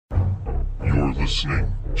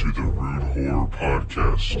listening to the Rude Horror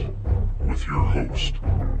Podcast with your host,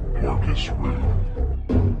 Marcus Rude.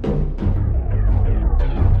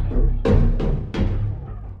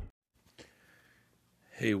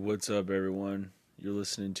 Hey, what's up, everyone? You're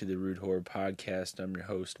listening to the Rude Horror Podcast. I'm your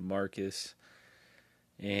host, Marcus.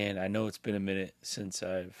 And I know it's been a minute since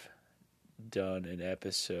I've done an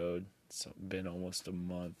episode. It's been almost a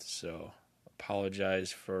month, so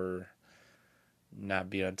apologize for not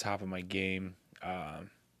being on top of my game.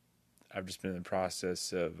 I've just been in the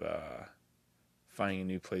process of finding a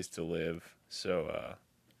new place to live, so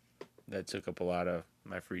that took up a lot of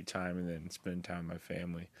my free time, and then spending time with my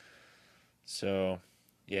family. So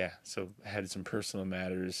I had some personal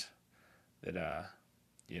matters that I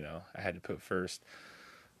had to put first.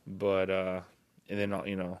 But and then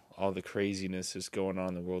all the craziness that's going on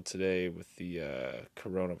in the world today with the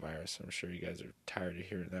coronavirus. I'm sure you guys are tired of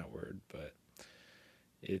hearing that word, but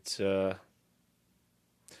it's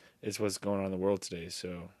what's going on in the world today.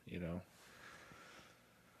 So,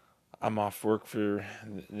 I'm off work for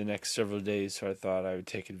the next several days, so I thought I would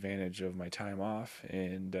take advantage of my time off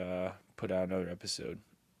and put out another episode.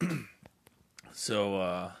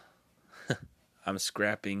 So I'm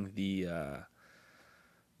scrapping the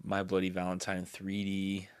My Bloody Valentine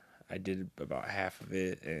 3D. I did about half of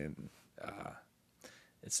it, and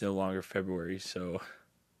it's no longer February, so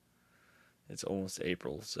it's almost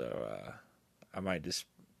April. So I might just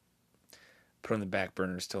put on the back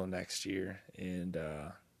burners till next year and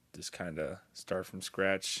just kind of start from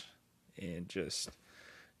scratch and just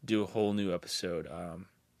do a whole new episode.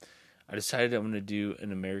 I decided I'm going to do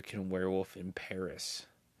An American Werewolf in Paris.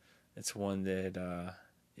 It's one that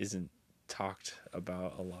isn't talked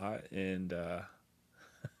about a lot, and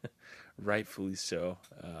rightfully so.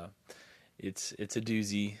 It's a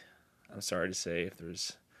doozy. I'm sorry to say, if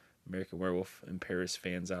there's American Werewolf in Paris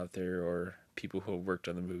fans out there, or people who have worked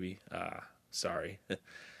on the movie, sorry.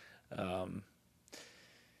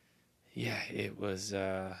 It was,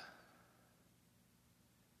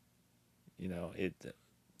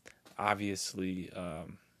 obviously,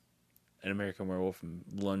 An American Werewolf in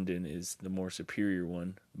London is the more superior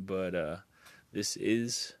one, but this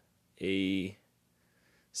is a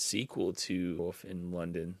sequel to Wolf in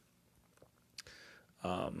London.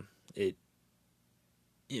 It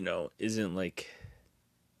isn't like,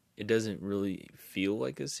 it doesn't really feel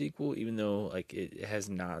like a sequel, even though like it has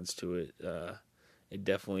nods to it. It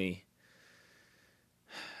definitely,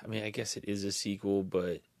 I guess it is a sequel,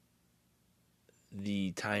 but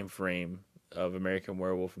the time frame of American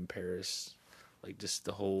Werewolf in Paris, like just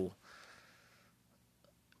the whole,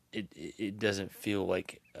 it doesn't feel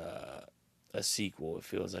like a sequel. It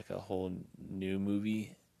feels like a whole new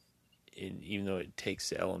movie, even though it takes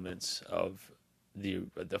the elements of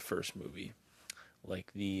the first movie.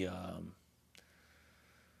 Like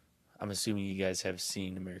I'm assuming you guys have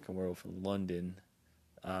seen American Werewolf in London.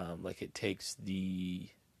 Like it takes the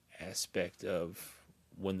aspect of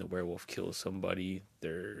when the werewolf kills somebody,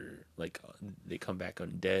 they come back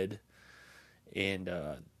undead, and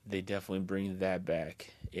they definitely bring that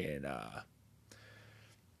back, and I'll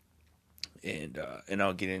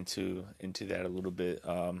get into that a little bit.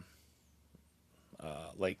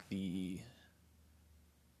 Like they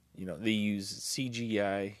use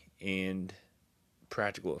CGI and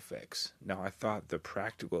practical effects. Now, I thought the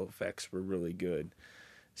practical effects were really good,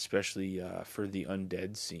 especially for the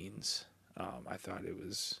undead scenes. I thought it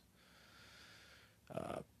was,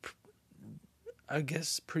 I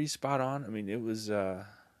guess, pretty spot on. It was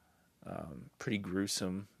pretty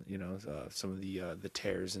gruesome. Some of the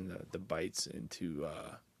tears and the bites into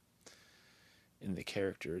in the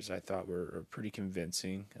characters, I thought were pretty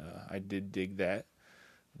convincing. I did dig that.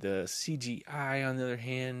 The CGI, on the other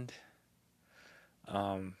hand,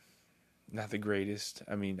 not the greatest.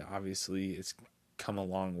 Obviously, it's come a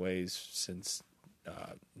long ways since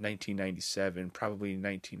 1997, probably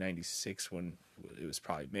 1996 when it was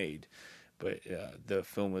probably made. But the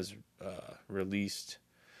film was released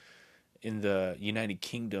in the United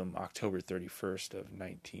Kingdom October 31st of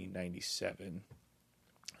 1997.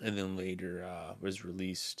 And then later was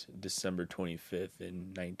released December 25th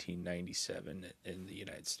in 1997 in the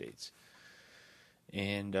United States.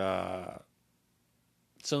 And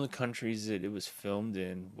some of the countries that it was filmed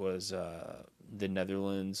in was the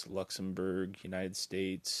Netherlands, Luxembourg, United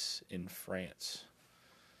States, and France.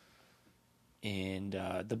 And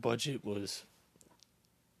the budget was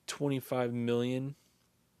 $25 million,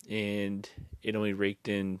 and it only raked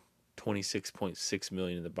in $26.6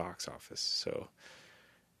 million in the box office. So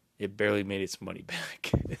it barely made its money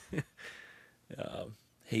back.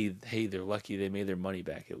 Hey, they're lucky they made their money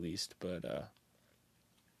back at least. But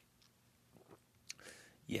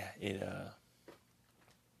yeah,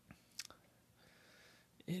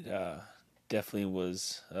 it definitely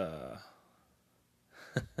was, not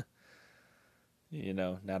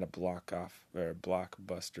a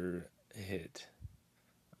blockbuster hit.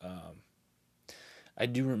 I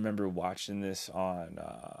do remember watching this on,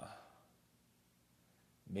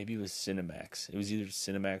 maybe it was Cinemax. It was either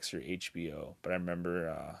Cinemax or HBO, but I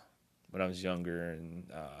remember when I was younger and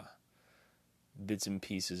bits and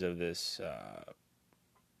pieces of this,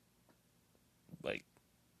 like,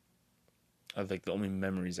 the only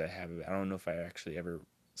memories I have of it. I don't know if I actually ever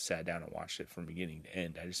sat down and watched it from beginning to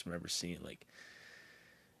end. I just remember seeing, like,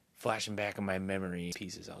 flashing back in my memory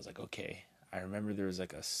pieces. I was like, okay, I remember there was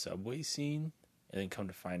like a subway scene, and then come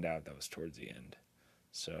to find out that was towards the end.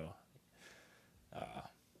 So,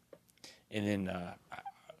 and then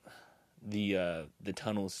the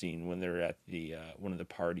tunnel scene when they're at the one of the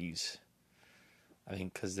parties. I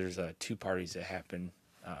think because there's two parties that happen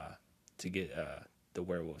to get the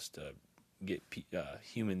werewolves to get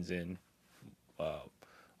humans in,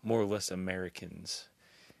 more or less Americans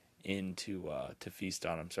in to feast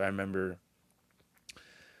on them. So I remember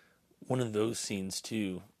one of those scenes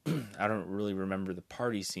too. I don't really remember the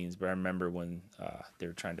party scenes, but I remember when they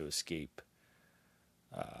were trying to escape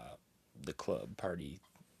the club party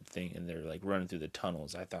thing, and they're like running through the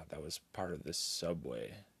tunnels. I thought that was part of this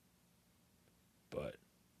subway, but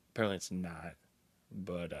apparently it's not.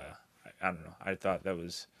 But I don't know. I thought that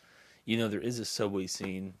was, there is a subway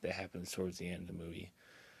scene that happens towards the end of the movie.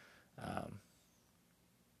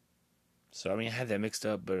 So I mean, I had that mixed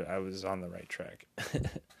up, but I was on the right track.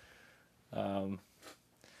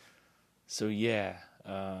 So yeah.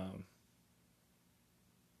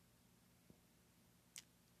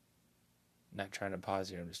 Not trying to pause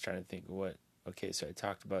here. I'm just trying to think of what. Okay, so I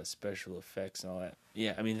talked about special effects and all that.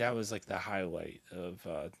 Yeah, I mean that was like the highlight of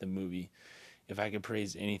the movie. If I could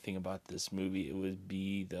praise anything about this movie, it would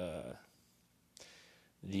be the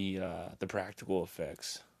practical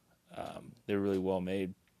effects. They're really well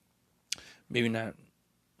made. Maybe not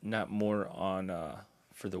more on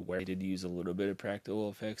for the were. I did use a little bit of practical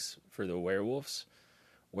effects for the werewolves,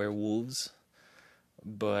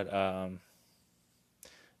 but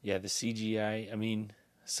yeah, the CGI. I mean,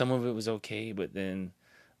 some of it was okay, but then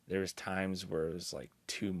there was times where it was like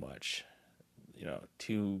too much,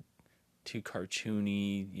 too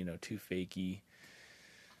cartoony, too fakey.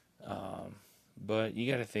 But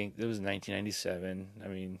you got to think it was 1997. I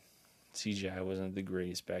mean, CGI wasn't the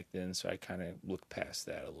greatest back then, so I kind of looked past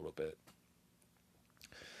that a little bit.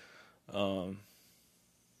 And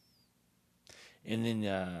then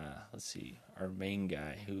let's see, our main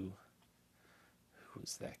guy, who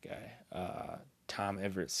was that guy? Tom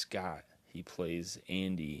Everett Scott. He plays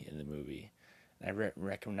Andy in the movie. And I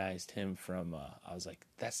recognized him from. I was like,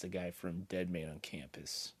 that's the guy from Dead Man on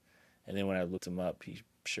Campus. And then when I looked him up,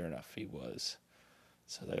 sure enough he was.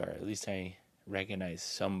 So I was like, all right, at least I recognize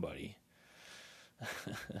somebody.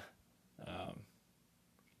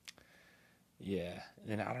 Yeah,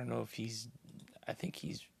 and I don't know if I think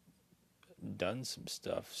he's done some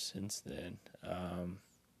stuff since then.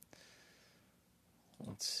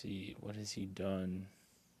 Let's see, what has he done?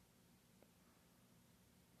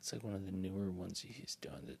 It's like one of the newer ones he's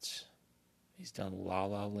done. He's done La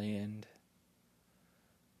La Land.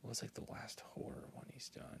 What was like the last horror one he's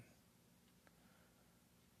done?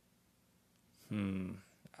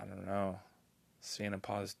 I don't know. Santa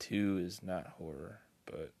Paws 2 is not horror,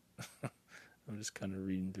 but I'm just kind of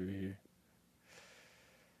reading through here.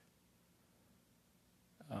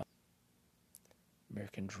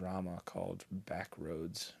 American drama called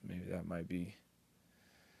Backroads. Maybe that might be.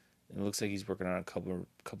 It looks like he's working on a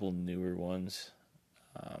couple newer ones.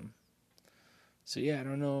 So yeah, I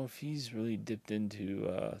don't know if he's really dipped into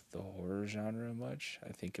the horror genre much.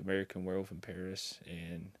 I think American Werewolf in Paris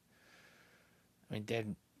and I mean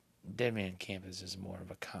Dead Man Campus is more of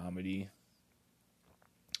a comedy.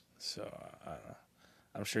 So I don't know.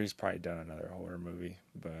 I'm sure he's probably done another horror movie,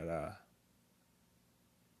 but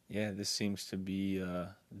yeah, this seems to be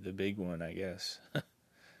the big one, I guess,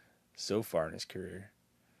 so far in his career.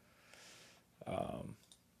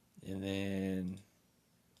 And then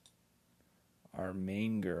our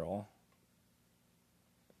main girl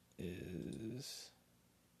is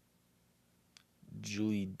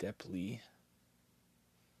Julie Depley.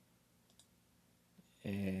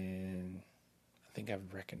 And I think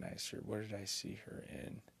I've recognized her. Where did I see her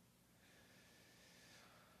in?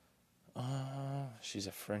 She's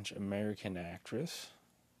a French-American actress.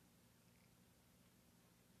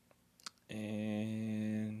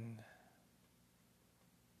 And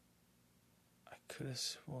I could have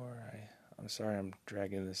swore I'm sorry I'm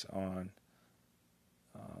dragging this on.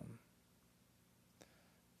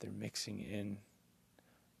 they're mixing in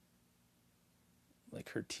like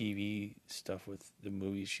her TV stuff with the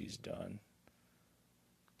movies she's done.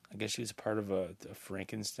 I guess she was a part of a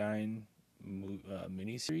Frankenstein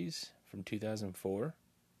miniseries from 2004.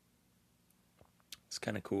 It's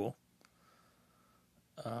kind of cool.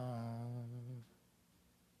 I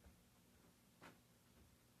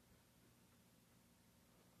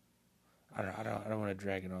don't want to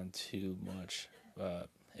drag it on too much.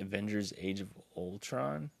 Avengers: Age of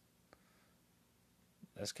Ultron.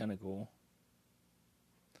 That's kind of cool.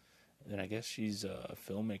 And then I guess she's a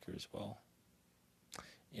filmmaker as well.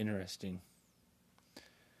 Interesting.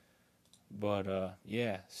 But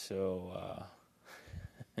yeah, so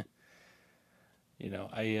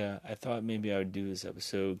I thought maybe I would do this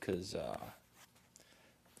episode because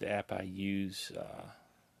the app I use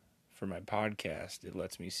for my podcast, it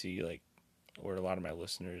lets me see like where a lot of my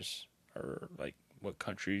listeners are, like what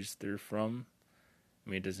countries they're from. I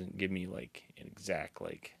mean, it doesn't give me like an exact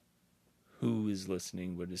like who is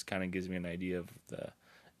listening, but it just kind of gives me an idea of the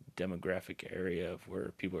demographic area of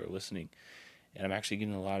where people are listening. And I'm actually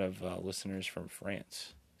getting a lot of listeners from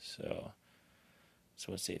France. So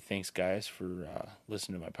I want to say thanks, guys, for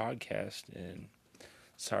listening to my podcast. And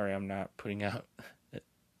sorry I'm not putting out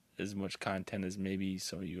as much content as maybe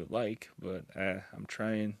some of you would like, but I'm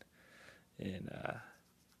trying. And,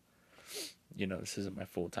 this isn't my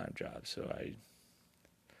full-time job, so I'm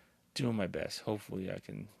doing my best. Hopefully I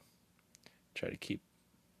can try to keep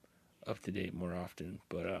up to date more often.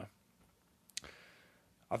 But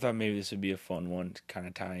I thought maybe this would be a fun one to kind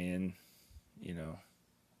of tie in,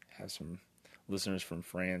 have some listeners from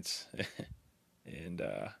France. and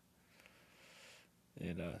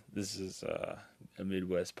this is a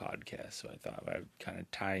Midwest podcast, so I thought I would kind of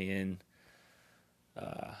tie in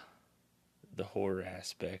the horror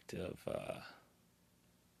aspect of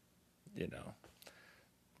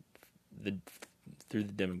through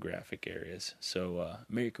the demographic areas. So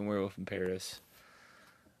American Werewolf in Paris.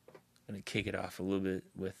 I'm gonna kick it off a little bit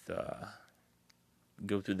with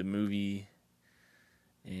go through the movie,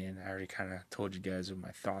 and I already kind of told you guys what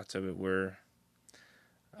my thoughts of it were.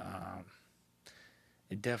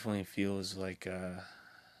 It definitely feels like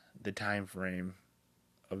the time frame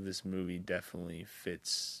of this movie definitely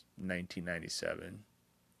fits 1997,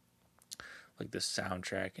 like the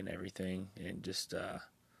soundtrack and everything, and just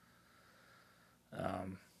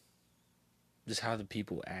how the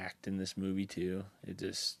people act in this movie too. It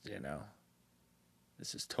just,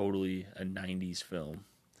 this is totally a 90s film.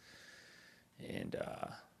 And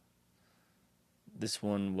this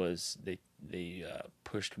one was, they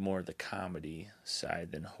pushed more the comedy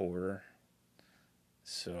side than horror.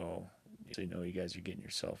 So you know what you guys are getting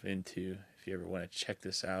yourself into. If you ever want to check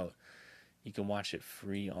this out, you can watch it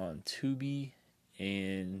free on Tubi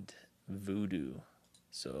and Vudu.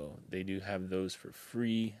 So they do have those for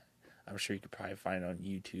free. I'm sure you could probably find it on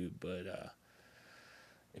YouTube, but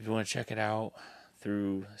if you want to check it out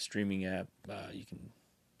through a streaming app, you can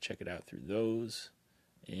check it out through those,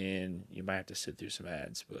 and you might have to sit through some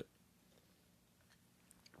ads, but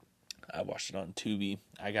I watched it on Tubi.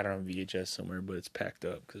 I got it on VHS somewhere, but it's packed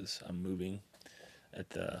up because I'm moving at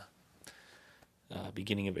the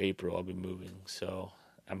beginning of April. I'll be moving, so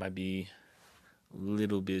I might be a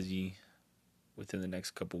little busy within the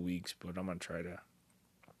next couple weeks, but I'm going to try to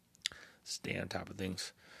stay on top of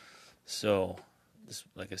things. So, this,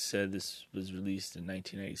 like I said, this was released in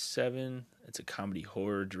 1997. It's a comedy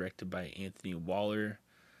horror directed by Anthony Waller.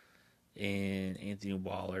 And Anthony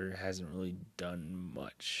Waller hasn't really done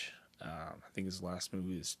much. I think his last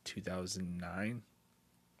movie was 2009.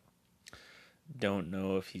 Don't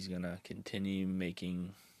know if he's going to continue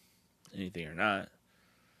making anything or not.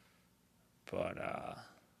 But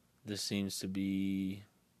this seems to be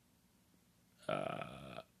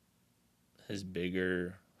his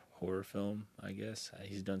bigger horror film, I guess.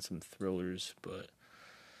 He's done some thrillers, but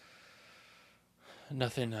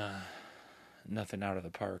nothing out of the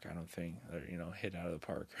park, I don't think. Or, hit out of the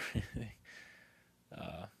park or anything.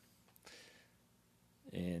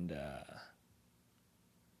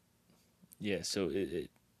 Yeah, so it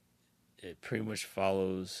pretty much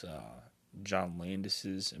follows John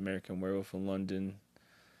Landis's American Werewolf in London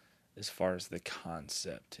as far as the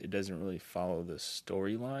concept. It doesn't really follow the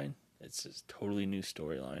storyline. It's a totally new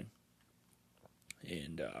storyline.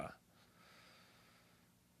 And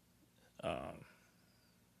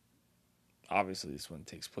obviously this one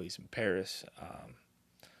takes place in Paris.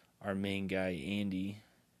 Our main guy, Andy,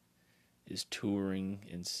 is touring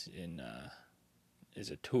is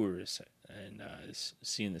a tourist and is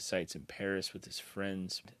seeing the sights in Paris with his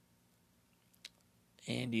friends.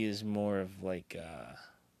 Andy is more of like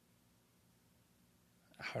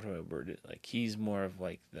how do I word it? Like he's more of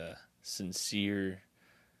like the sincere,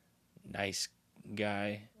 nice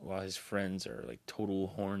guy, while his friends are like total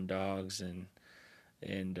horn dogs and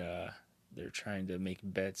they're trying to make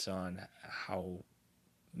bets on how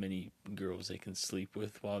many girls they can sleep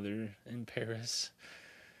with while they're in Paris.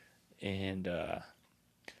 And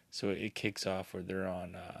so it kicks off where they're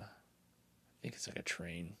on I think it's like a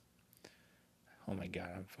train. Oh my god,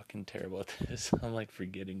 I'm fucking terrible at this. I'm like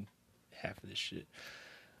forgetting half of this shit.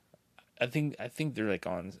 I think they're like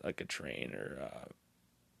on like a train or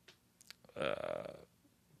I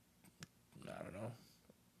don't know.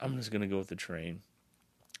 I'm just gonna go with the train.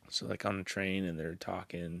 So like on the train and they're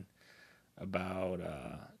talking about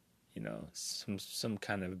some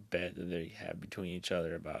kind of bet that they have between each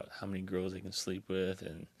other about how many girls they can sleep with,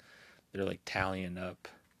 and they're like tallying up.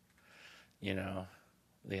 You know,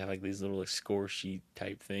 they have like these little like score sheet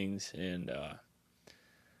type things, and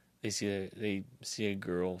they see a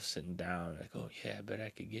girl sitting down like, oh yeah, I bet I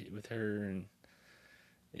could get with her, and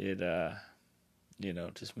it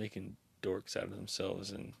just making dorks out of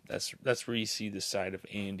themselves, and that's where you see the side of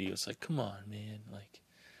Andy. It's like, come on, man, like,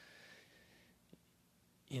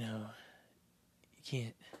 you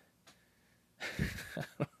can't.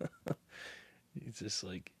 He's just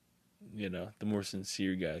like, the more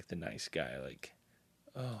sincere guy, like the nice guy, like,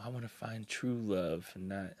 oh, I want to find true love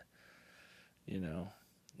and you know,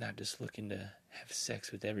 not just looking to have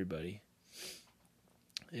sex with everybody.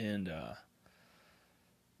 And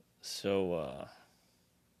so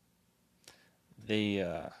they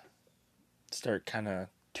start kind of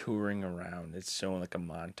touring around. It's showing like a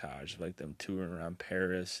montage of like them touring around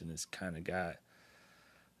Paris, and it's kind of got,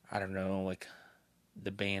 I don't know, like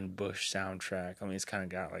the band Bush soundtrack. I mean, it's kind of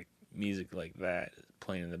got like music like that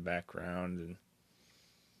playing in the background and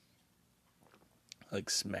like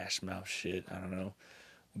Smash Mouth shit. I don't know,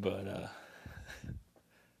 but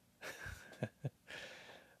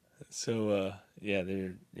so yeah,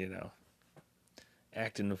 they're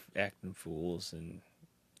acting fools and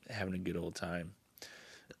having a good old time.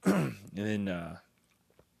 And then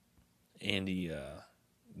Andy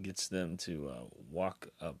gets them to walk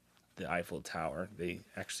up the Eiffel Tower. They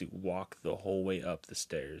actually walk the whole way up the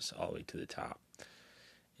stairs, all the way to the top.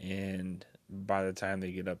 And by the time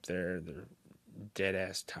they get up there, they're dead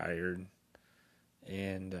ass tired.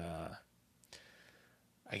 And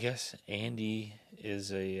I guess Andy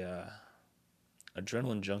is a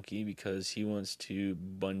adrenaline junkie because he wants to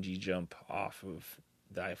bungee jump off of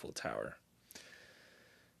the Eiffel Tower.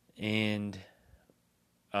 And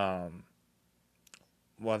while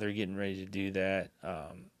they're getting ready to do that,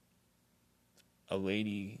 a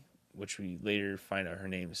lady, which we later find out her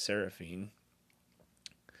name is Seraphine,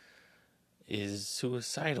 is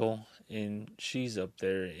suicidal, and she's up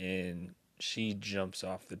there and she jumps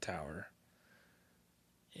off the tower.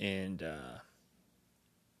 And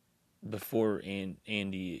before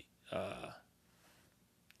Andy,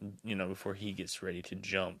 before he gets ready to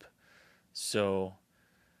jump, so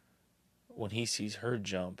when he sees her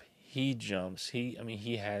jump, he jumps.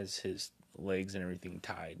 He has his legs and everything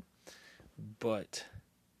tied, but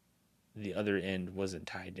the other end wasn't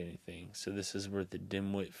tied to anything. So this is where the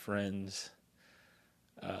dimwit friends,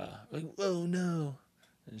 like, whoa, no.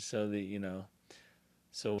 And so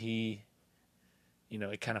so he,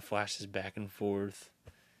 it kind of flashes back and forth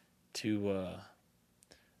to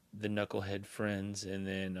the knucklehead friends, and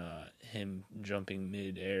then him jumping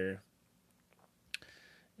mid-air.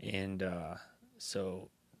 And so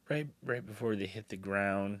right before they hit the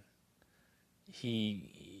ground,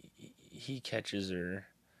 he catches her,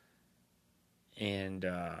 and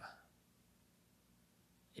the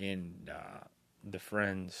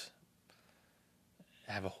friends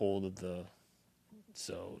have a hold of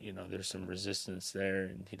so there's some resistance there,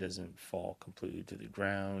 and he doesn't fall completely to the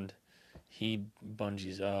ground. He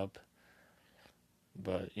bungees up,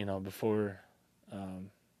 but before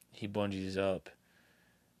he bungees up,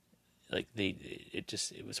 like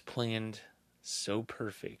it was planned so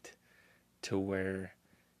perfect to where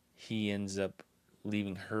he ends up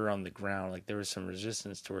leaving her on the ground. Like there was some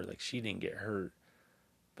resistance to her, like she didn't get hurt,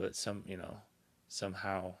 but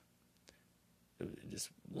somehow it just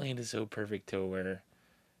landed so perfect to where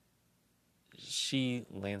she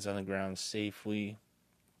lands on the ground safely,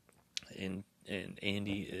 and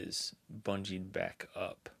Andy is bungeed back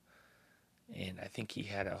up, and I think he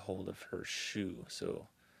had a hold of her shoe, so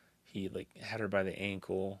he like had her by the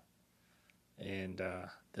ankle, and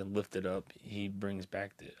then lifted up. He brings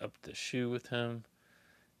back up the shoe with him,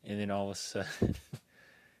 and then all of a sudden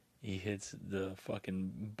he hits the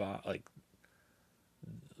fucking like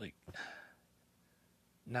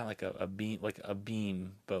not like a beam, like a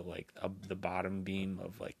beam, but like the bottom beam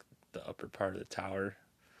of like the upper part of the tower.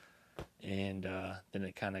 And then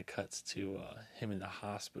it kind of cuts to him in the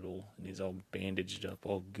hospital, and he's all bandaged up,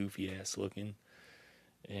 all goofy ass looking.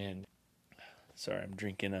 And sorry, I'm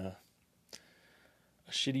drinking a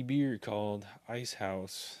shitty beer called Ice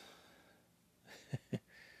House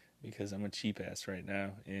because I'm a cheap ass right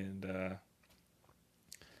now, and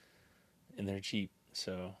they're cheap,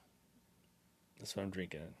 so that's what I'm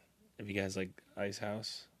drinking. If you guys like Ice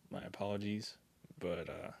House, my apologies, but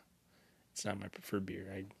it's not my preferred beer.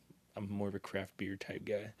 I'm more of a craft beer type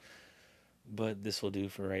guy, but this will do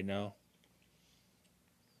for right now.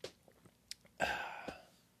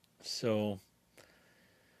 So,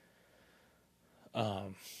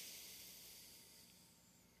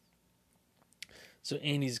 so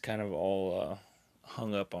Andy's kind of all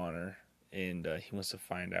hung up on her, and he wants to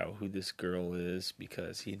find out who this girl is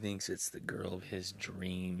because he thinks it's the girl of his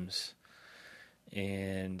dreams.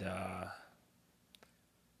 And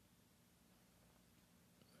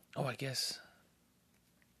I guess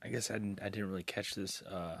I didn't really catch this.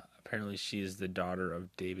 Apparently, she is the daughter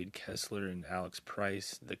of David Kessler and Alex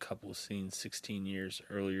Price, the couple seen 16 years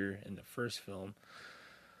earlier in the first film.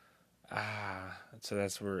 So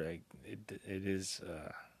that's where it is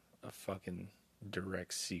a fucking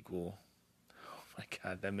direct sequel. Oh my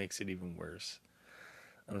god, that makes it even worse.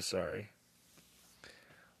 I'm sorry.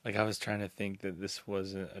 Like, I was trying to think that this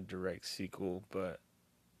wasn't a direct sequel, but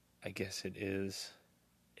I guess it is.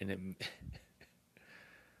 And it...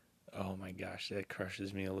 oh my gosh, that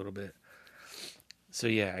crushes me a little bit. So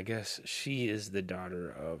yeah, I guess she is the daughter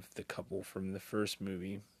of the couple from the first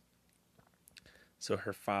movie. So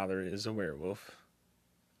her father is a werewolf.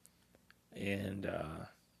 And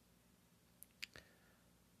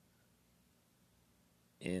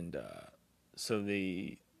so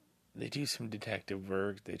they do some detective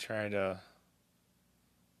work. They try to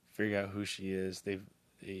figure out who she is. They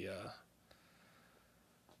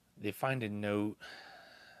find a note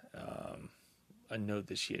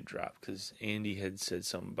that she had dropped, because Andy had said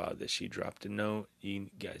something about that she dropped a note.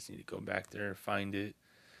 You guys need to go back there and find it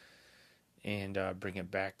and bring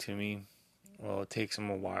it back to me. Well, it takes them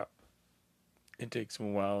a while.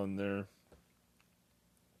 And they're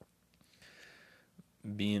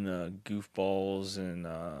being goofballs and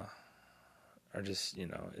are just,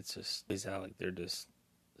 it's just plays out like they're just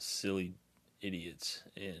silly idiots.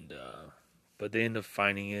 And but they end up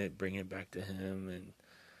finding it, bring it back to him, and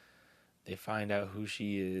they find out who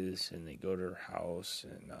she is, and they go to her house,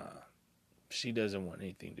 and she doesn't want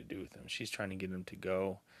anything to do with him. She's trying to get him to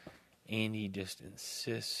go, and he just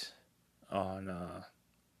insists on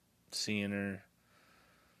seeing her.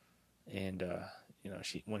 And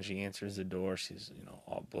when she answers the door, she's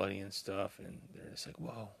all bloody and stuff, and they're just like,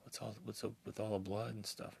 "Whoa, what's up with all the blood and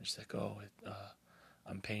stuff?" And she's like, "Oh,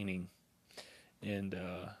 I'm painting," and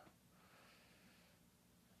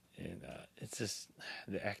it's just,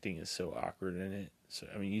 the acting is so awkward in it. So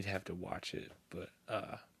I mean, you'd have to watch it, but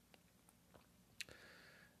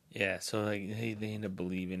yeah. So like they end up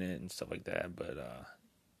believing it and stuff like that, but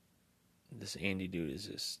this Andy dude is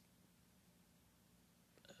just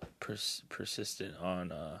persistent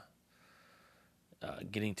on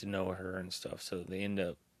getting to know her and stuff. So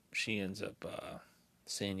she ends up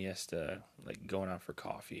saying yes to like going out for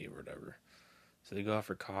coffee or whatever. So they go out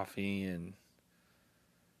for coffee, and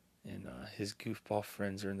his goofball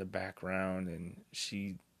friends are in the background, and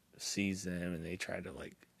she sees them, and they try to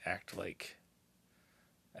like act like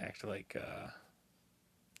like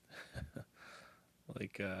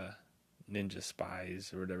ninja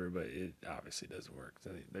spies or whatever, but it obviously doesn't work.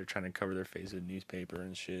 So they're trying to cover their face with newspaper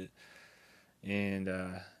and shit, and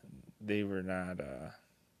they were not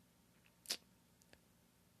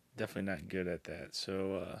definitely not good at that.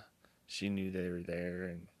 So she knew they were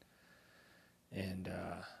there,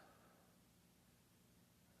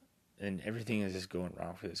 and everything is just going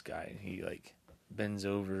wrong for this guy. And he like bends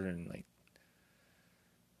over, and like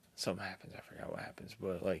something happens. I forgot what happens,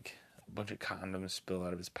 but like a bunch of condoms spill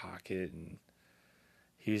out of his pocket, and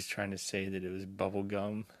he was trying to say that it was bubble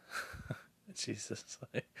gum. She's just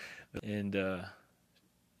like, and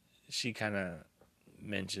she kind of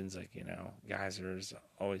mentions like, guys are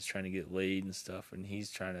always trying to get laid and stuff, and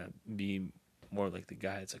he's trying to be more like the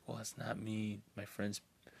guy. It's like, well, it's not me. My friend,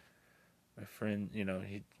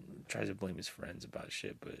 he tries to blame his friends about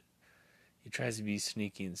shit, but he tries to be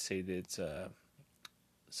sneaky and say that it's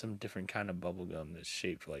some different kind of bubble gum that's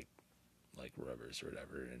shaped like rubbers or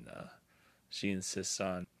whatever, and she insists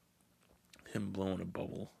on him blowing a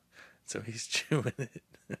bubble, so he's chewing it.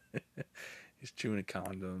 He's chewing a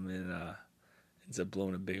condom, and ends up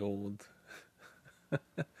blowing a big old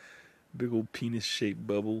Big old penis shaped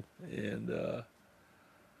bubble, and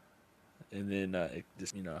then it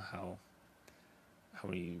just how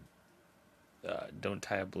when you don't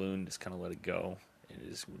tie a balloon, just kind of let it go, and it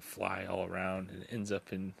just would fly all around, and it ends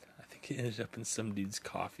up in, I think it ended up in some dude's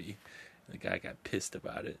coffee. And the guy got pissed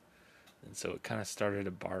about it, and so it kind of started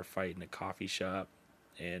a bar fight in a coffee shop,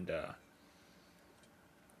 and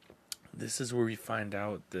this is where we find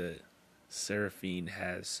out that Seraphine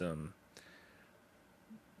has some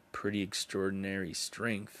pretty extraordinary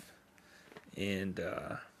strength, and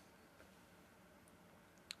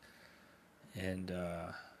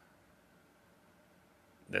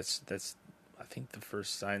that's I think the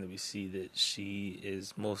first sign that we see that she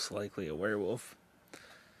is most likely a werewolf.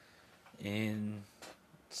 And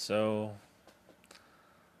so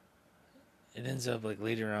it ends up like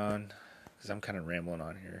later on, because I'm kind of rambling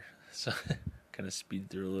on here, so kind of speed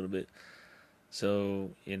through a little bit.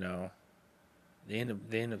 So they end up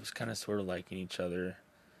kind of sort of liking each other,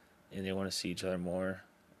 and they want to see each other more.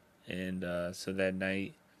 And so that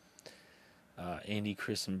night, Andy,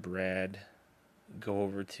 Chris, and Brad go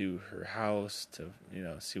over to her house to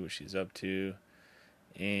see what she's up to,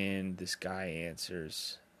 and this guy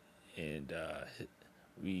answers, and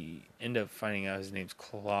we end up finding out his name's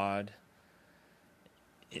Claude.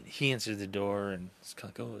 And he answers the door, and it's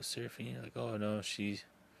kind of like, "Oh, Seraphine." Like, "Oh no, she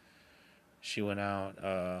went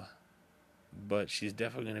out, but she's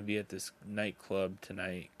definitely going to be at this nightclub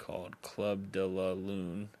tonight called Club de la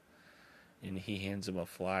Lune." And he hands him a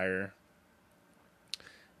flyer,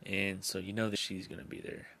 and so that she's going to be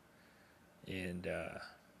there. And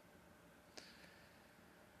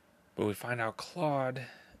but we find out Claude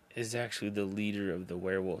is actually the leader of the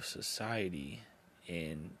werewolf society,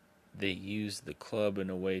 and they use the club in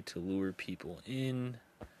a way to lure people in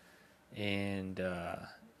and to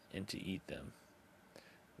eat them.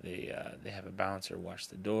 They have a bouncer watch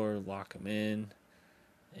the door, lock them in,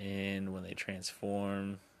 and when they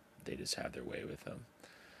transform, they just have their way with them.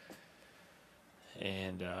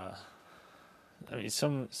 And I mean,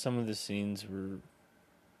 some of the scenes were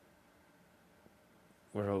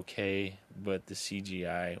okay, but the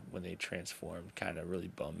CGI when they transformed kind of really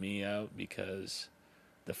bummed me out, because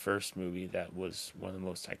the first movie, that was one of the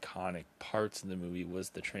most iconic parts of the movie, was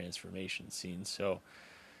the transformation scene. So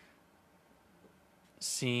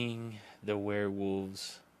seeing the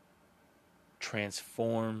werewolves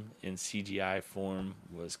transform in CGI form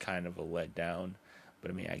was kind of a letdown.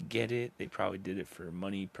 But I mean, I get it. They probably did it for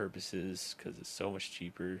money purposes, because it's so much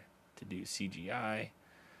cheaper to do CGI.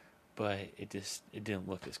 But it didn't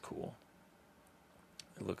look as cool.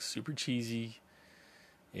 It looks super cheesy,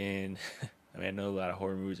 and I mean, I know a lot of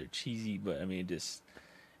horror movies are cheesy, but I mean,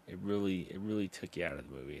 it really took you out of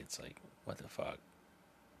the movie. It's like, what the fuck?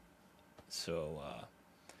 So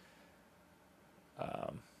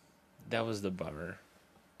that was the bummer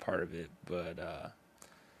part of it, but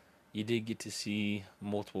you did get to see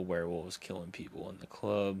multiple werewolves killing people in the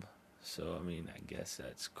club, so I mean, I guess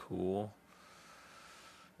that's cool.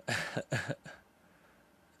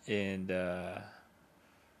 And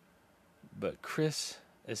but Chris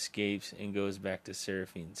escapes and goes back to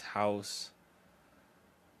Seraphine's house,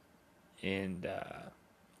 and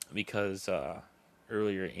because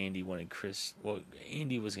earlier Andy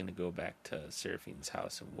was going to go back to Seraphine's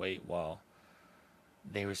house and wait while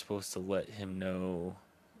they were supposed to let him know,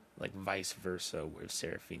 like vice versa, where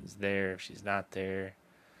Seraphine's there, if she's not there.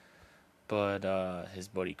 But his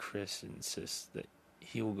buddy Chris insists that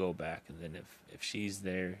he will go back, and then if she's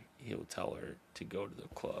there, he'll tell her to go to the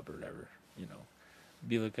club or whatever,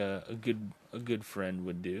 be like a good friend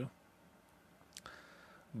would do.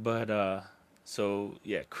 But so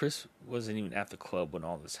yeah, Chris wasn't even at the club when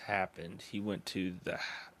all this happened. He went to the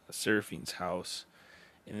Seraphine's house,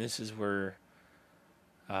 and this is where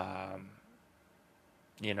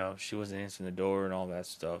she wasn't answering the door and all that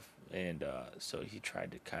stuff, and so he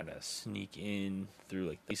tried to kind of sneak in through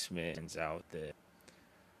like the basement. Turns out that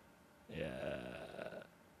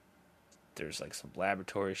there's like some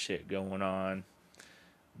laboratory shit going on,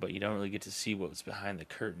 but you don't really get to see what was behind the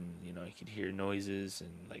curtain. You could hear noises,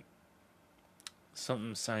 and like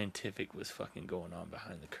something scientific was fucking going on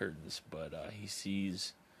behind the curtains. But he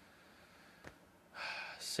sees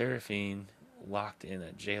Seraphine locked in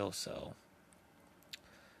a jail cell,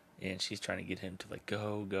 and she's trying to get him to like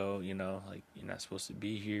go, like, you're not supposed to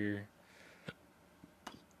be here.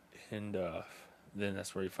 And then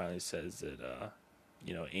that's where he finally says that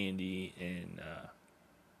Andy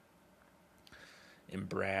and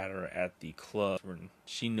Brad are at the club, when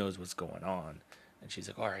she knows what's going on, and she's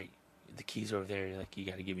like, "All right, the keys are over there. Like, you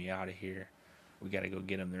got to get me out of here. We got to go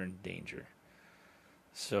get them. They're in danger."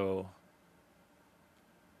 So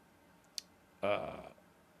So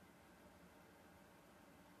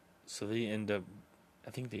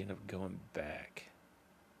I think they end up going back.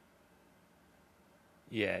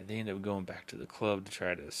 Yeah, they end up going back to the club to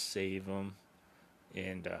try to save him.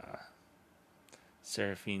 And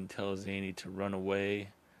Seraphine tells Andy to run away.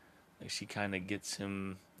 Like, she kind of gets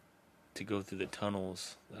him to go through the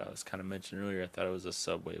tunnels that I was kind of mentioning earlier. I thought it was a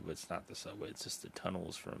subway, but it's not the subway. It's just the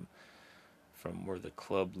tunnels from where the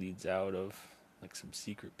club leads out of, like some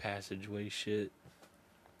secret passageway shit.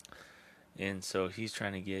 And so he's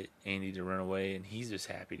trying to get Andy to run away, and he's just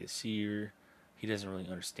happy to see her. He doesn't really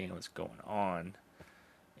understand what's going on.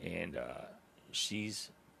 And she's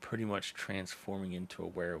pretty much transforming into a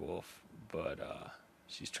werewolf, but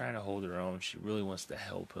she's trying to hold her own. She really wants to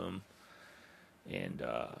help him. And,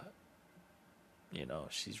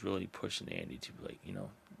 she's really pushing Andy to,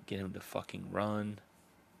 get him to fucking run.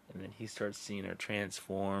 And then he starts seeing her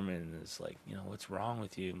transform, and is like, what's wrong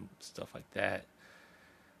with you? And stuff like that.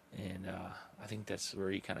 And I think that's where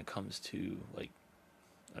he kind of comes to, like,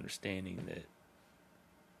 understanding that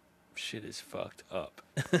shit is fucked up.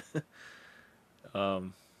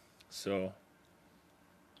 So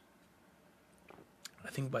I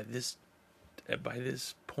think by this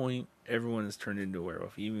point, everyone has turned into a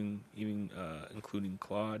werewolf, even including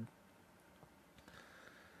Claude.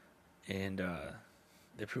 And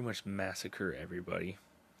they pretty much massacre everybody.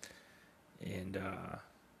 And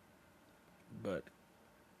but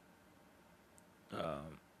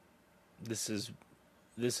this is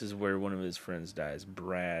where one of his friends dies,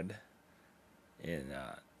 Brad. And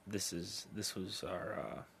this was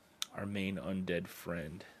our main undead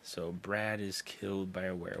friend. So Brad is killed by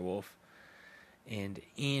a werewolf, and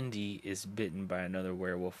Andy is bitten by another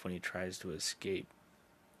werewolf when he tries to escape.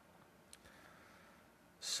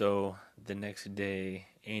 So the next day,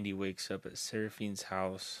 Andy wakes up at Seraphine's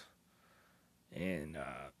house, and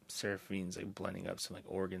Seraphine's like blending up some like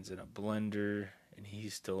organs in a blender, and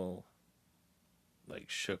he's still like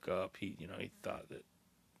shook up. He thought that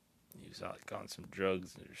he was like on some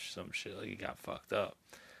drugs or some shit, like he got fucked up.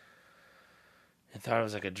 And thought it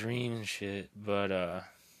was like a dream and shit, but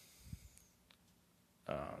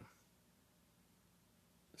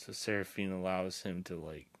so Seraphine allows him to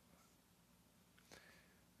like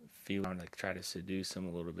feel around, like try to seduce him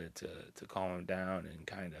a little bit to calm him down and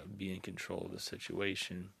kind of be in control of the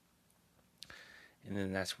situation. And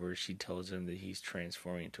then that's where she tells him that he's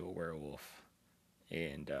transforming into a werewolf.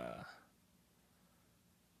 And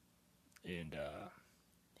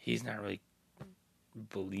he's not really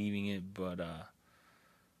believing it, but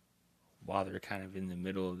while they're kind of in the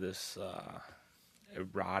middle of this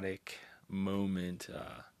erotic moment,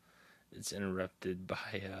 it's interrupted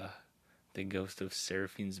by the ghost of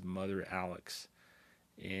Seraphine's mother, Alex.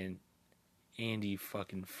 And Andy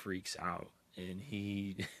fucking freaks out, and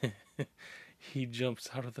he he jumps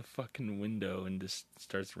out of the fucking window and just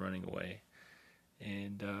starts running away.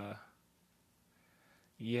 And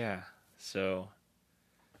yeah, so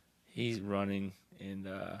he's running, and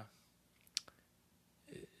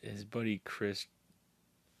his buddy Chris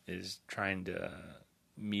is trying to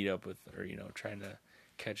meet up with, or trying to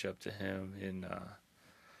catch up to him, and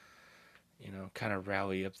kind of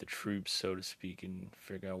rally up the troops, so to speak, and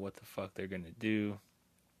figure out what the fuck they're gonna do.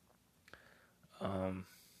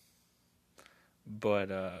 But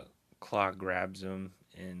Claw grabs him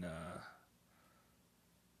and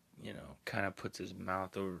kind of puts his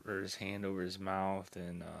mouth over, or his hand over his mouth,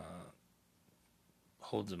 and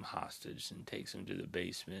holds him hostage and takes him to the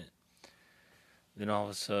basement. Then all of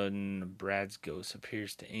a sudden, Brad's ghost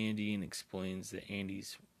appears to Andy and explains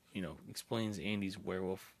Andy's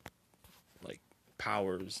werewolf like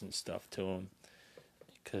powers and stuff to him,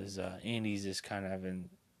 because Andy's just kind of in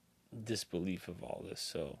disbelief of all this.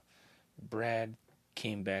 So Brad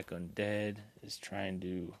came back undead, is trying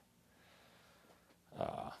to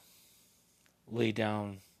lay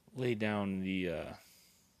down the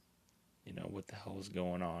what the hell is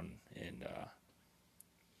going on, and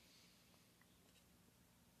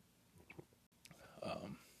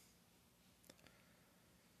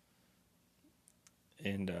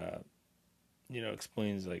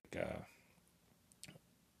explains like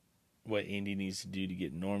what Andy needs to do to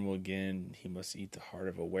get normal again. He must eat the heart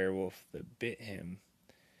of a werewolf that bit him,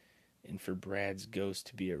 and for Brad's ghost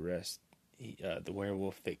to be arrested, the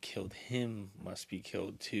werewolf that killed him must be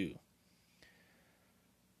killed too.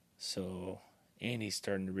 So Andy's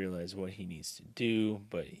starting to realize what he needs to do,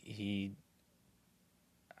 but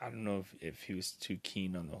I don't know if he was too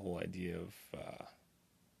keen on the whole idea of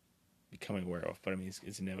becoming a werewolf, but I mean,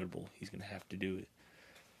 it's inevitable. He's going to have to do it.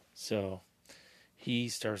 So he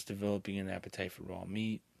starts developing an appetite for raw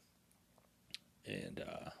meat, and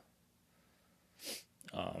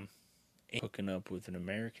hooking up with an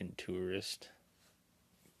American tourist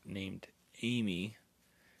named Amy,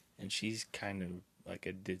 and she's kind of like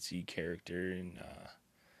a ditzy character, and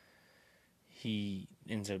he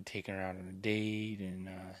ends up taking her out on a date, and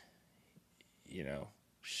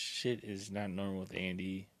shit is not normal with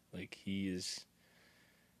Andy. Like, he is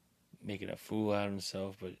making a fool out of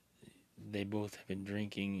himself, but they both have been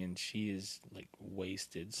drinking, and she is like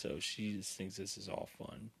wasted, so she just thinks this is all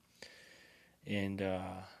fun. And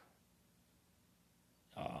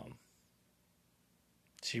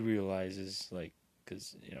she realizes, like,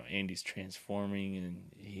 because Andy's transforming and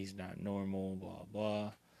he's not normal, blah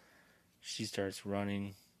blah. She starts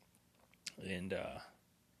running, and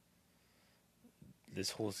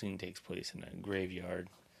this whole scene takes place in a graveyard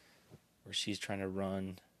where she's trying to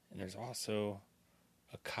run, and there's also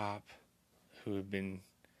a cop who had been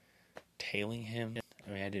tailing him.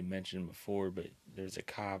 I mean, I didn't mention him before, but there's a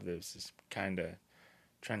cop that was just kind of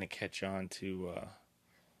trying to catch on to.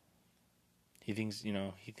 He thinks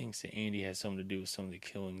that Andy has something to do with some of the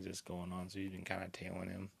killings that's going on, so he's been kind of tailing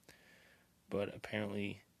him. But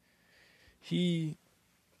apparently, he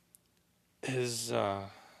is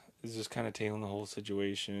just kind of tailing the whole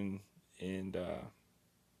situation, and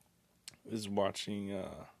is watching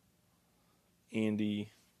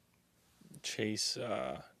Andy chase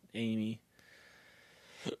Amy,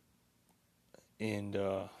 and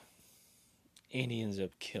Andy ends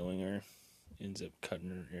up killing her, ends up cutting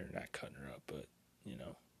her, or not cutting her up, but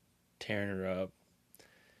tearing her up,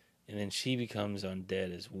 and then she becomes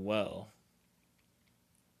undead as well,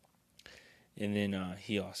 and then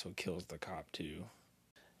he also kills the cop too,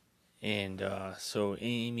 and so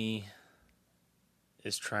Amy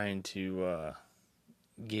is trying to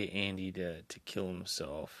get Andy to kill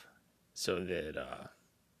himself so that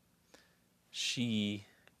she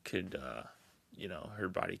could, her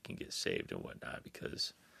body can get saved and whatnot,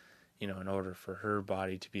 because, in order for her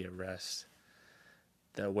body to be at rest,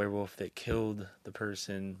 the werewolf that killed the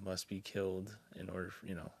person must be killed in order for,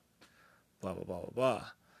 blah, blah, blah, blah, blah.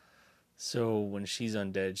 So when she's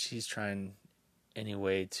undead, she's trying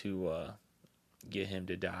anyway to get him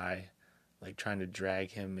to die, like trying to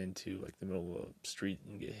drag him into like the middle of a street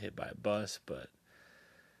and get hit by a bus, but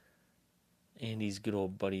Andy's good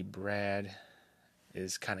old buddy Brad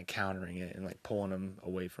is kind of countering it and like pulling him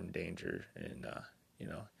away from danger, and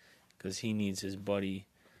because he needs his buddy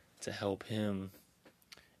to help him,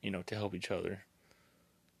 to help each other.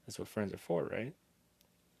 That's what friends are for, right?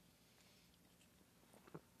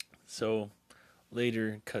 So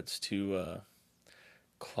later cuts to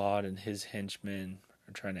Claude and his henchmen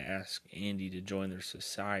are trying to ask Andy to join their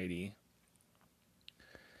society,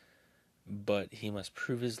 but he must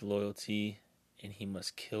prove his loyalty and he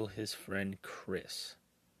must kill his friend Chris.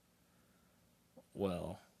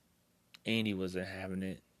 Well, Andy wasn't having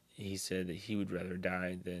it. He said that he would rather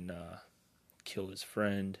die than kill his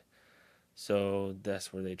friend. So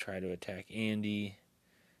that's where they try to attack Andy,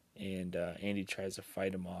 and Andy tries to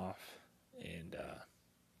fight him off, and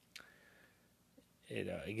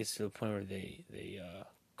it gets to the point where they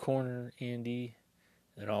corner Andy.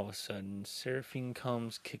 Then all of a sudden, Seraphine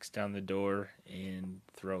comes, kicks down the door, and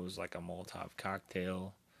throws like a Molotov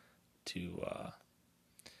cocktail to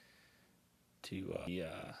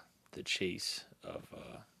the chase of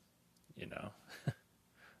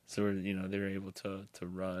So they're able to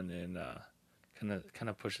run, and kind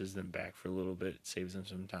of pushes them back for a little bit, saves them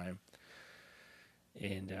some time,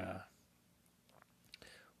 and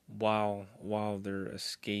while they're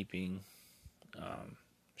escaping,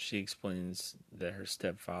 she explains that her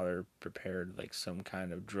stepfather prepared like some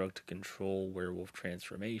kind of drug to control werewolf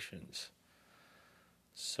transformations.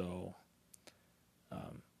 So,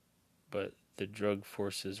 but the drug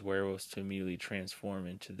forces werewolves to immediately transform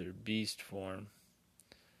into their beast form.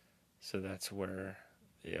 So that's where,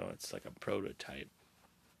 it's like a prototype.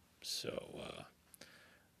 So,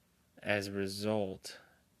 as a result,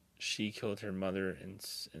 she killed her mother and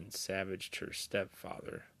savaged her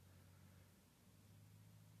stepfather.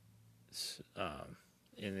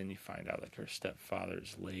 And then you find out like her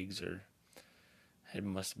stepfather's legs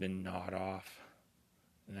must have been gnawed off,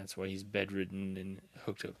 and that's why he's bedridden and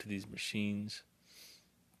hooked up to these machines.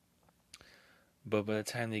 But by the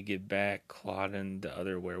time they get back, Claude and the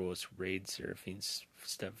other werewolves raid Seraphine's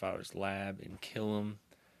stepfather's lab and kill him,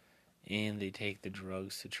 and they take the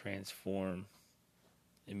drugs to transform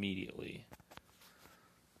immediately.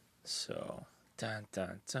 So, dun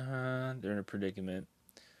dun dun, they're in a predicament,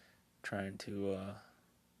 trying to,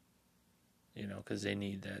 because they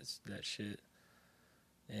need that shit.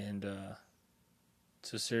 And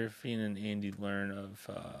so Seraphine and Andy learn of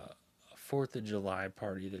a 4th of July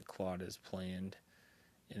party that Claude has planned,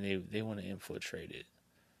 and they want to infiltrate it.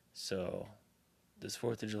 So this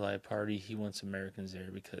 4th of July party, he wants Americans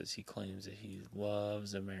there because he claims that he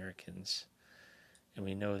loves Americans. And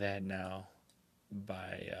we know that now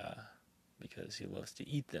because he loves to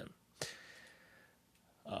eat them.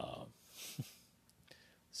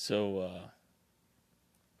 So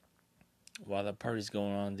while the party's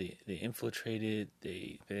going on, they infiltrate it,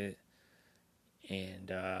 and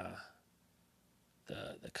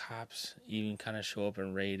the cops even kind of show up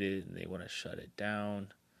and raid it, and they want to shut it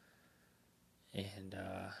down. And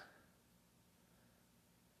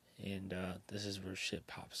this is where shit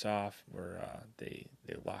pops off, where they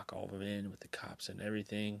lock all of them in with the cops and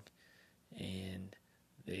everything, and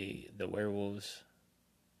the werewolves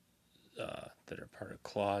that are part of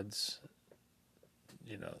Claude's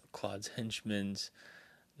henchmen,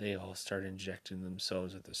 they all start injecting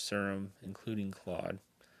themselves with the serum, including Claude.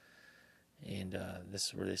 And this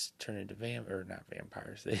is where they turn into not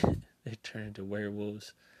vampires. They turn into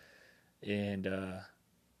werewolves, and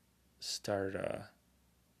start. I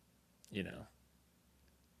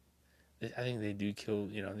think they do kill.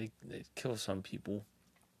 They kill some people,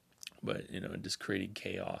 but just creating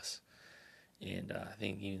chaos. And I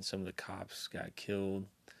think even some of the cops got killed.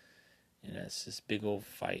 And as this big old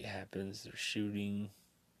fight happens, they're shooting.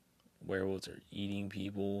 Werewolves are eating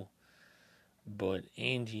people. But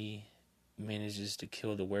Andy manages to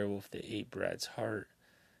kill the werewolf that ate Brad's heart.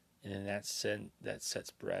 And then that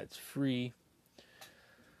sets Brad free.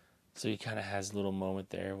 So he kind of has a little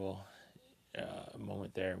moment there. A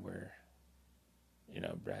moment there where,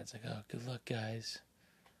 Brad's like, "Oh, good luck, guys.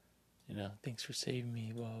 Thanks for saving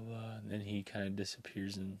me, blah, blah." And then he kind of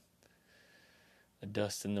disappears in a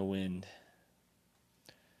dust in the wind.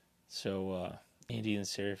 So Andy and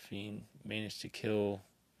Seraphine managed to kill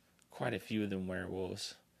quite a few of them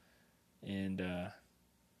werewolves. And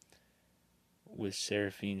with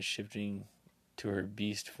Seraphine shifting to her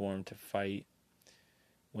beast form to fight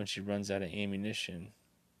when she runs out of ammunition.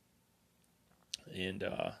 And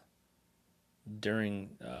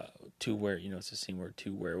during it's a scene where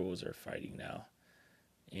two werewolves are fighting now,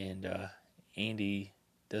 and Andy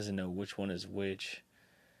doesn't know which one is which.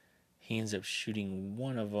 He ends up shooting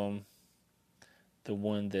one of them, the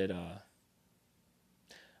one that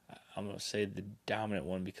I'm gonna say the dominant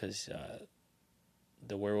one, because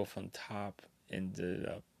the werewolf on top ended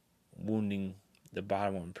up wounding the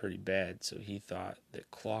bottom one pretty bad, so he thought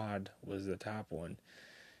that Claude was the top one.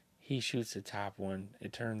 He shoots the top one.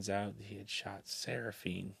 It turns out he had shot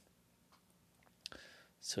Seraphine.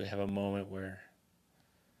 So we have a moment where,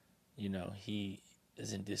 he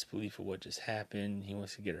is in disbelief of what just happened. He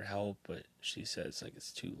wants to get her help, but she says,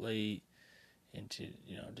 it's too late, and to,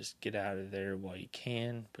 just get out of there while you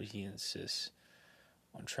can. But he insists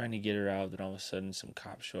on trying to get her out. Then all of a sudden, some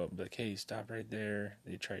cops show up and be like, "Hey, stop right there."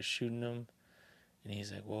 They try shooting him, and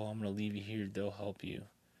he's like, "Well, I'm going to leave you here. They'll help you."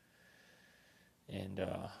 And,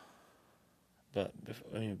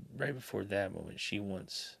 right before that moment, she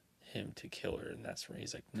wants him to kill her, and that's where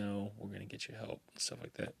he's like, "No, we're going to get you help," and stuff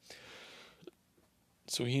like that.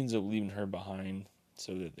 So he ends up leaving her behind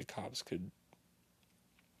so that the cops could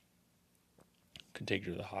take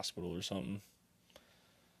her to the hospital or something.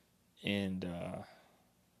 And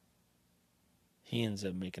he ends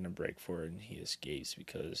up making a break for it, and he escapes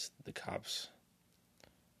because the cops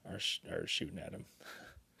are shooting at him.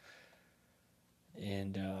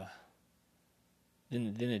 And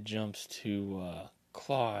then it jumps to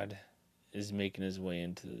Claude is making his way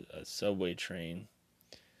into a subway train,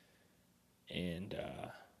 and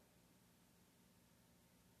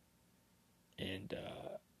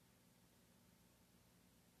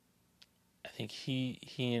I think he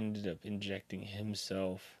ended up injecting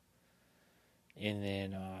himself, and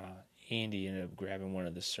then Andy ended up grabbing one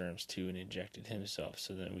of the serums too and injected himself.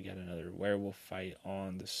 So then we got another werewolf fight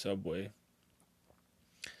on the subway.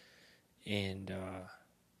 And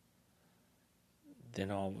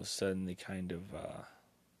then all of a sudden they kind of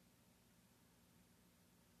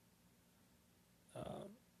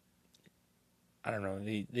I don't know,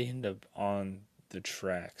 they end up on the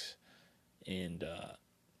tracks, and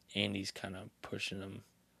Andy's kind of pushing them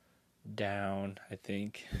down, I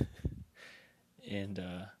think, and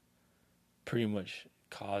pretty much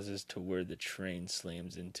causes to where the train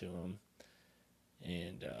slams into him,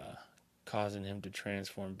 and causing him to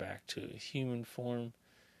transform back to a human form.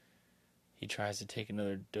 He tries to take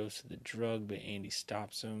another dose of the drug, but Andy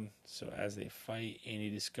stops him. So as they fight, Andy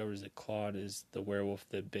discovers that Claude is the werewolf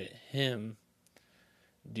that bit him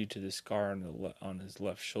due to the scar on his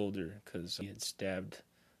left shoulder, because he had stabbed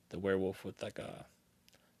the werewolf with like a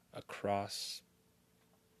cross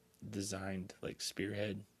designed like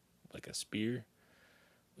spearhead, like a spear,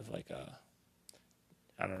 with like a,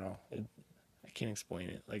 I don't know, I can't explain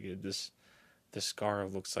it. Like the scar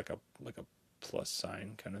looks like a plus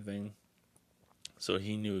sign kind of thing. So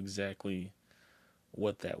he knew exactly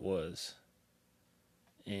what that was.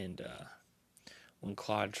 And when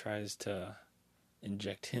Claude tries to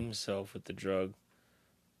inject himself with the drug,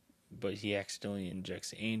 but he accidentally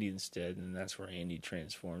injects Andy instead, and that's where Andy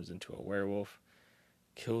transforms into a werewolf,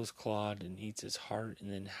 kills Claude and eats his heart,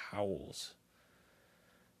 and then howls.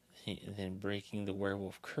 And then, breaking the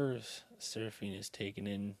werewolf curse, Seraphine is taken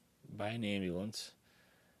in by an ambulance,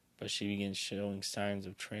 but she begins showing signs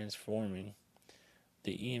of transforming.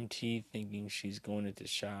 The EMT, thinking she's going into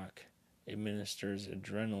shock, administers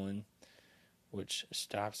adrenaline, which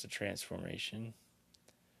stops the transformation.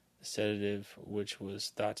 The sedative, which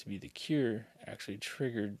was thought to be the cure, actually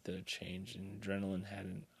triggered the change, and adrenaline had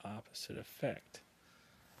an opposite effect.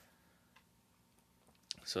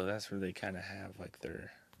 So that's where they kind of have like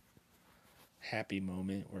their happy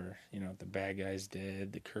moment where, the bad guy's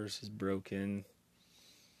dead, the curse is broken,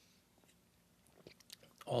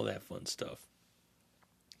 all that fun stuff.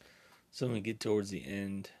 So when we get towards the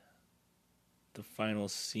end, the final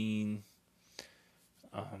scene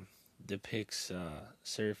depicts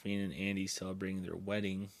Seraphine and Andy celebrating their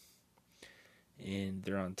wedding, and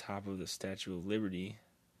they're on top of the Statue of Liberty,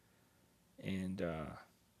 and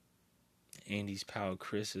Andy's pal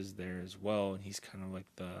Chris is there as well, and he's kind of like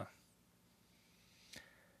the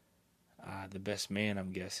best man,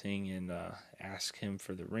 I'm guessing, and asks him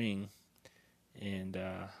for the ring, and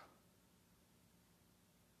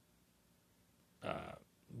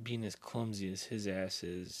being as clumsy as his ass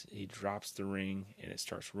is, he drops the ring and it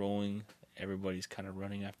starts rolling. Everybody's kind of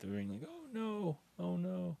running after the ring like, oh no, oh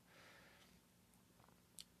no.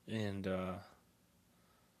 And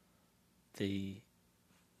the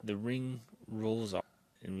ring rolls off,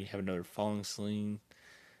 and we have another falling scene.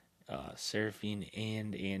 Seraphine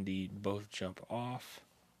and Andy both jump off,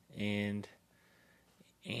 and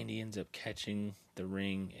Andy ends up catching the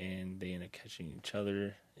ring, and they end up catching each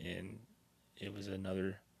other, and it was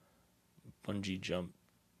another bungee jump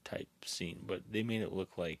type scene, but they made it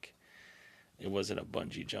look like it wasn't a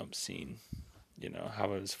bungee jump scene.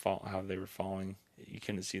 How it was how they were falling. You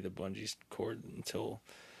couldn't see the bungee cord until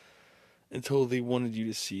they wanted you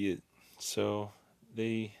to see it. So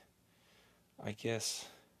they, I guess,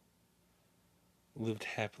 lived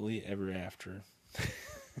happily ever after.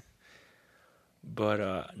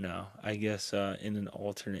 But no, I guess in an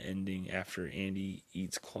alternate ending, after Andy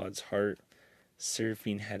eats Claude's heart,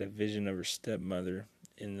 Seraphine had a vision of her stepmother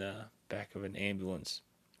in the back of an ambulance,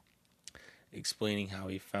 explaining how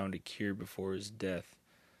he found a cure before his death.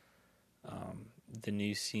 The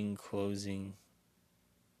new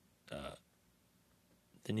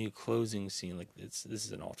closing scene, like this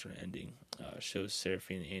is an alternate ending, shows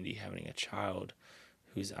Seraphine and Andy having a child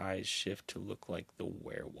whose eyes shift to look like the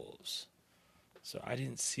werewolves. So I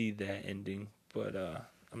didn't see that ending, but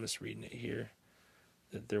I'm just reading it here,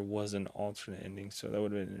 that there was an alternate ending, so that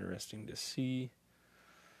would have been interesting to see.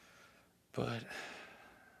 But,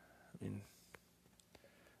 I mean,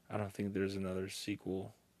 I don't think there's another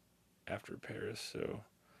sequel after Paris, so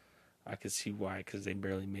I could see why, because they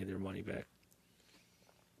barely made their money back.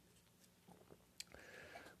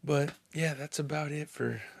 But, yeah, that's about it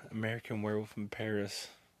for American Werewolf in Paris.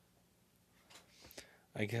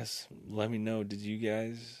 I guess, let me know, did you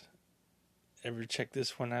guys ever check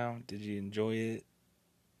this one out? Did you enjoy it?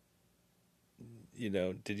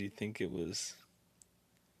 Did you think it was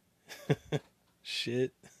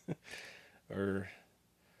shit? Or,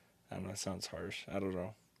 I don't know, it sounds harsh. I don't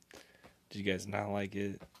know. Did you guys not like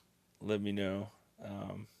it? Let me know.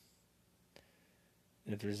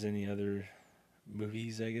 If there's any other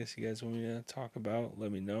movies, I guess, you guys want me to talk about,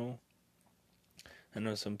 let me know. I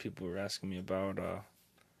know some people were asking me about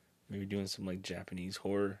maybe doing some like Japanese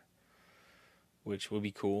horror, which would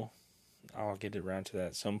be cool. I'll get around to that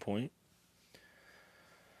at some point.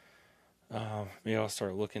 Maybe I'll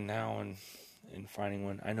start looking now and finding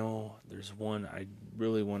one. I know there's one I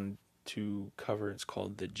really wanted to cover. It's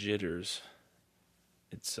called The Jitters.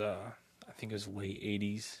 It's I think it was late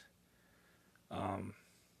 80s.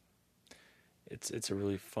 It's a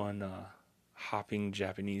really fun hopping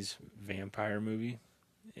Japanese vampire movie,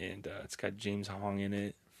 and it's got James Hong in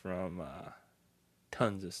it from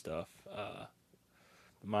tons of stuff.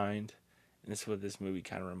 Mind, and this is what this movie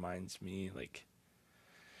kind of reminds me, like,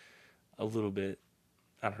 a little bit.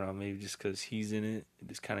 I don't know, maybe just because he's in it, it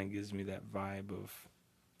just kind of gives me that vibe of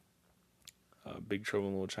Big Trouble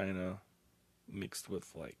in Little China mixed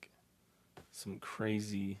with like some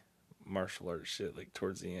crazy martial arts shit, like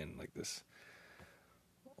towards the end, like this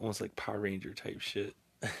almost like Power Ranger type shit.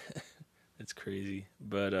 It's crazy.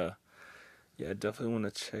 But yeah, I definitely want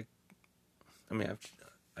to check. I mean,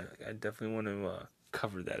 I definitely want to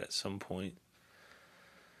cover that at some point.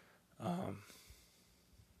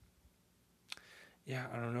 Yeah,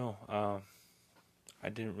 I don't know. I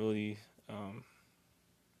didn't really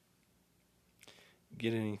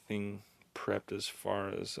get anything prepped as far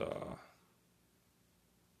as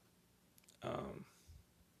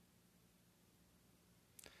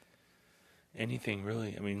anything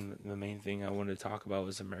really. I mean, the main thing I wanted to talk about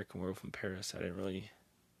was American Werewolf in Paris. I didn't really,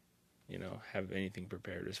 have anything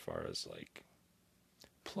prepared as far as like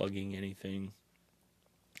plugging anything.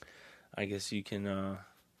 I guess you can,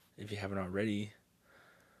 if you haven't already,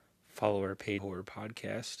 follow our Paid Horror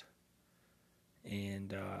Podcast.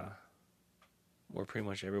 And we're pretty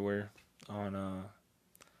much everywhere on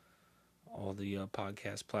all the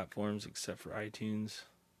podcast platforms except for iTunes.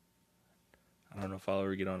 I don't know if I'll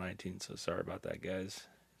ever get on iTunes, so sorry about that, guys,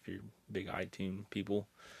 if you're big iTunes people.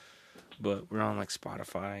 But we're on like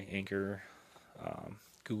Spotify, Anchor,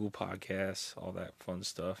 Google Podcasts, all that fun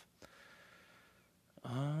stuff.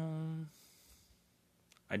 I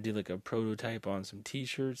did like a prototype on some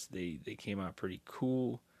t-shirts. They came out pretty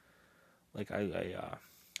cool. Like I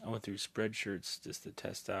went through Spreadshirts just to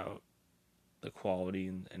test out the quality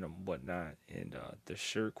and whatnot, and the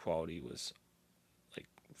shirt quality was like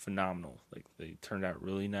phenomenal. Like they turned out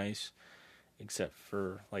really nice, except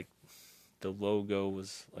for like the logo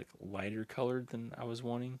was like lighter colored than I was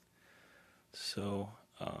wanting. So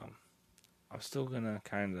I'm still gonna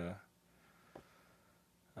kind of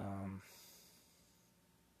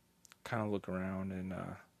look around and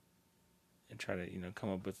try to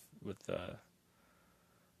come up with the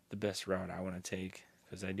best route I want to take,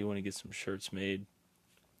 because I do want to get some shirts made.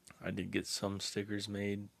 I did get some stickers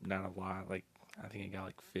made, not a lot. Like I think I got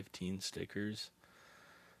like 15 stickers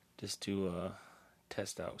just to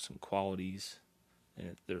test out some qualities,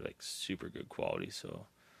 and they're like super good quality. So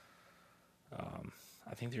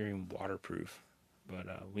I think they're even waterproof.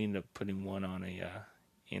 But we ended up putting one on a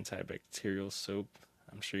antibacterial soap.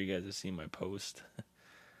 I'm sure you guys have seen my post,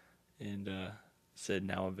 and said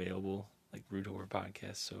now available, like Rude Horror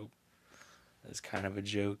Podcast soap. That's kind of a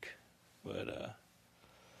joke, but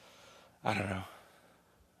I don't know.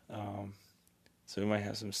 So we might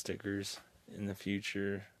have some stickers in the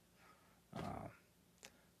future,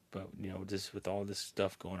 but just with all this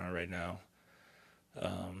stuff going on right now,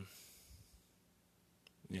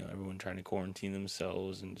 everyone trying to quarantine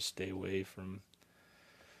themselves and just stay away from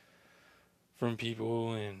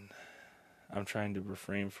people, and I'm trying to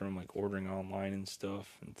refrain from like ordering online and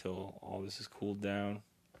stuff until all this is cooled down.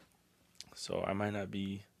 So I might not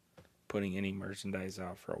be putting any merchandise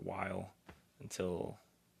out for a while until,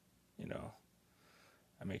 I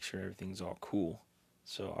make sure everything's all cool.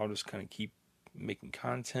 So I'll just kind of keep making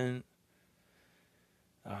content.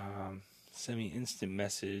 Send me instant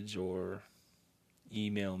message or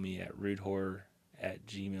email me at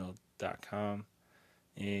rudehorror@gmail.com,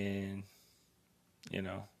 and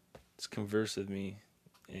just converse with me.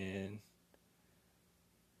 And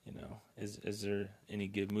is there any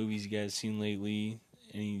good movies you guys seen lately?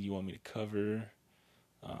 Any you want me to cover?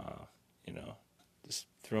 Just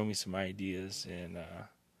throw me some ideas, and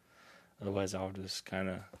otherwise I'll just kind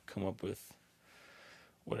of come up with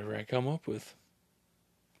whatever I come up with.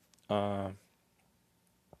 Yeah,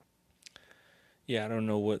 I don't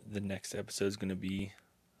know what the next episode's gonna be.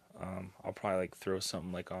 I'll probably like throw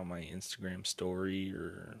something like on my Instagram story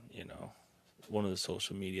or one of the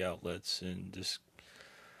social media outlets, and just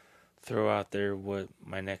throw out there what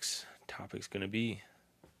my next topic's gonna be.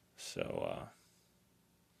 So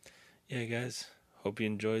yeah, guys, hope you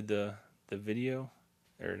enjoyed the video,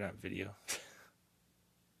 or not video.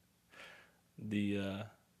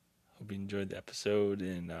 Hope you enjoyed the episode,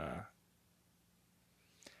 and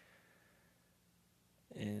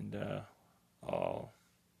I'll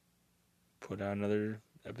put out another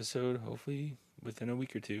episode hopefully within a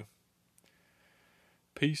week or two.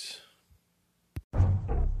 Peace.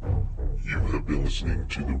 You have been listening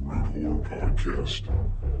to the Rude Horror Podcast.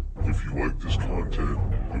 If you like this content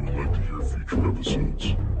and would like to hear future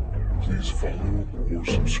episodes, please follow or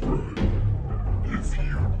subscribe if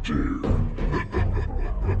you dare.